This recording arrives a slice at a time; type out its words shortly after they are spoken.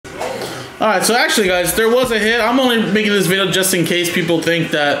Alright, so actually, guys, there was a hit. I'm only making this video just in case people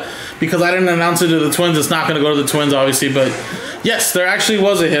think that because I didn't announce it to the Twins, it's not going to go to the Twins, obviously. But yes, there actually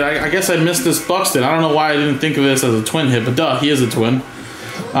was a hit. I guess I missed this Buxton. I don't know why I didn't think of this as a Twin hit, but duh, he is a Twin.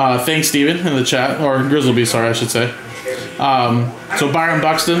 Thanks, Steven, in the chat. Or Grizzleby, sorry, I should say. So Byron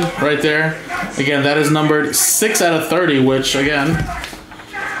Buxton right there. Again, that is numbered 6 out of 30, which, again,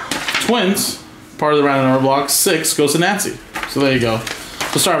 Twins, part of the random number block, 6 goes to Nancy. So there you go.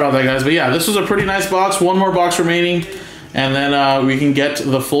 So sorry about that, guys. But yeah, this was a pretty nice box. One more box remaining. And then we can get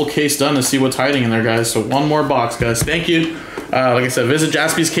the full case done to see what's hiding in there, guys. So one more box, guys. Thank you. Like I said, visit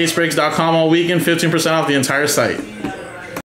jaspyscasebreaks.com all weekend. 15% off the entire site.